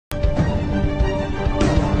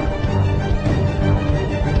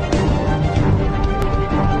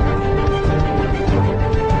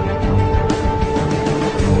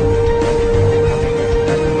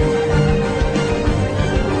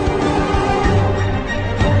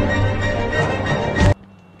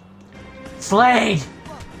Slade!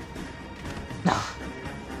 No.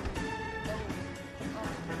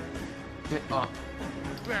 Get up.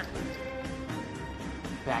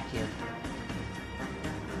 Back here.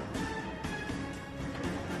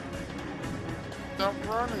 Stop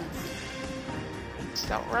running.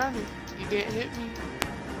 Stop running. You didn't hit me.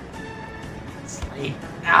 Slade.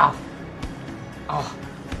 Ow. Oh.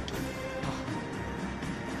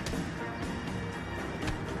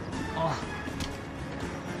 Oh.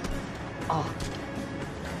 Oh.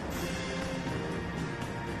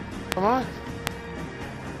 Come on.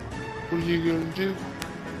 What are you gonna do?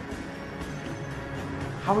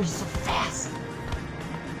 How are you so fast?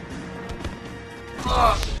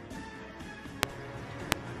 Ugh.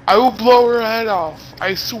 I will blow her head off.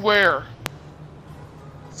 I swear.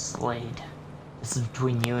 Slade, this is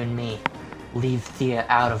between you and me. Leave Thea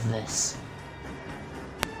out of this.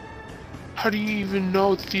 How do you even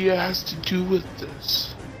know Thea has to do with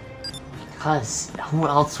this? Because who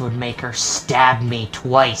else would make her stab me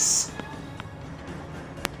twice?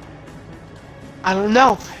 I don't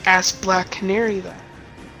know. Ask Black Canary that.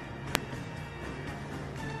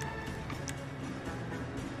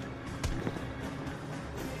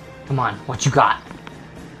 Come on, what you got?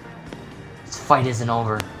 This fight isn't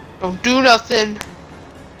over. Don't do nothing.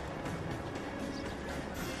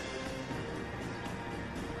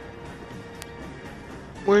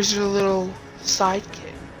 Where's your little sidekick?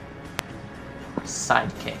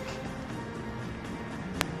 Sidekick.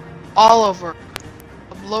 All over.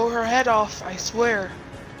 I'll blow her head off, I swear.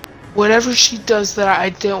 Whatever she does that I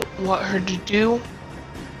don't want her to do,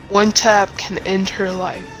 one tap can end her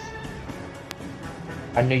life.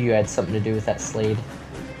 I knew you had something to do with that, Slade.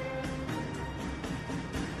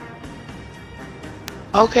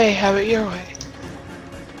 Okay, have it your way.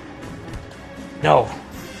 No.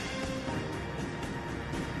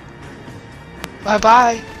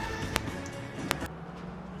 Bye-bye.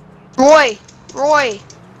 Roy!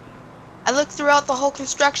 I looked throughout the whole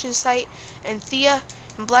construction site, and Thea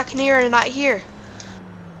and Black Canary are not here.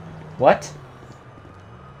 What?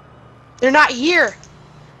 They're not here!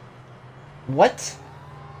 What?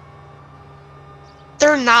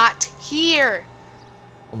 They're not here!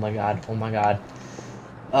 Oh my god, oh my god.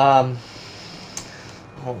 Oh,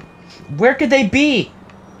 where could they be?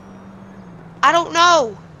 I don't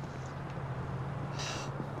know!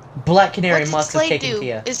 Black Canary What did must have Slade taken do?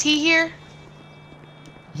 Thea. Is he here?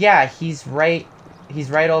 Yeah, he's right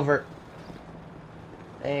over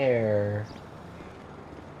there.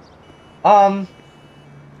 I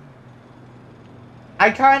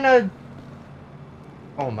kinda...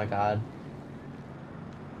 Oh my god.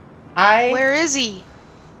 Where is he?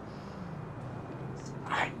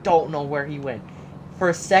 I don't know where he went. For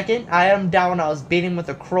a second, I had him down, I was beating him with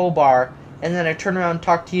a crowbar, and then I turned around and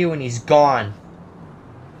talked to you, and he's gone.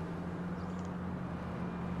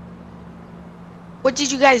 What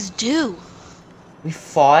did you guys do? We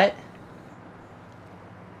fought.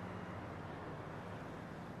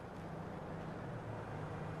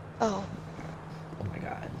 Oh. Oh my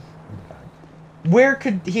god. Oh my god. Where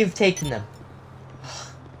could he have taken them?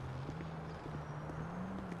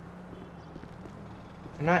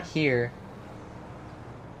 They're not here.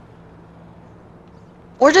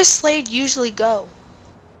 Where does Slade usually go?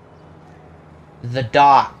 The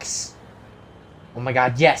docks. Oh my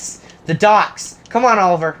god, yes! The docks! Come on,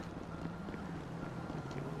 Oliver!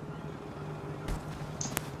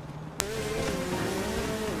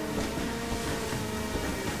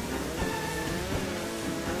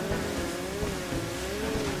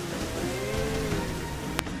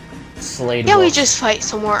 Slade Can't we wolf. just fight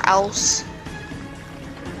somewhere else?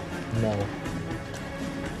 No.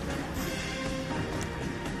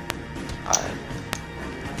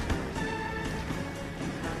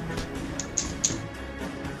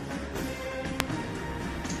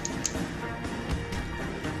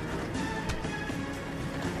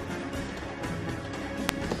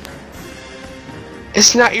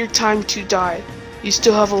 It's not your time to die. You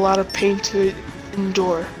still have a lot of pain to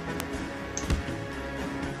endure.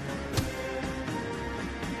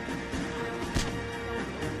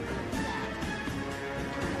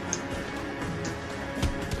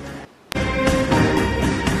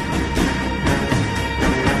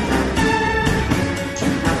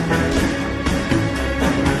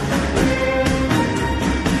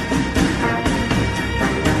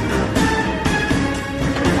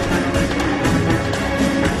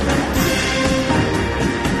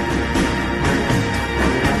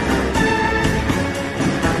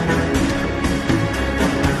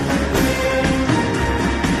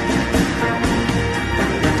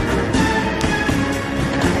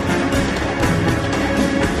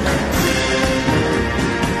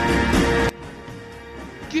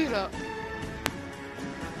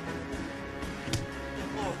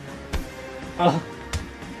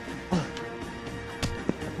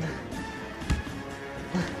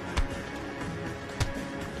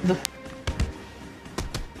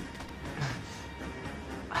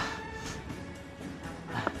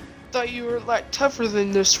 Thought you were a lot tougher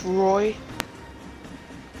than this, Roy.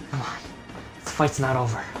 Come on. The fight's not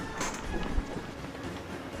over.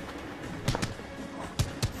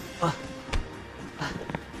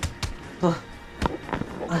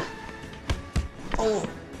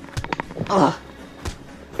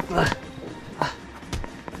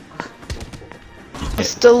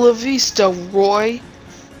 Hasta la vista, Roy.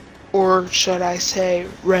 Or should I say,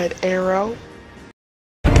 Red Arrow?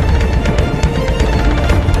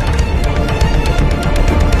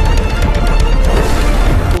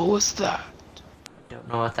 What was that? Don't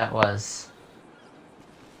know what that was.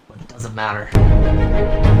 But it doesn't matter.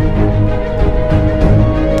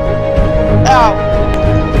 Ow!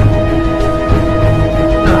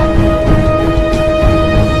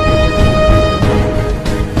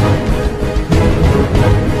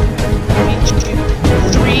 I beat you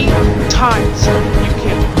 3 times. You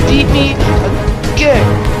can't beat me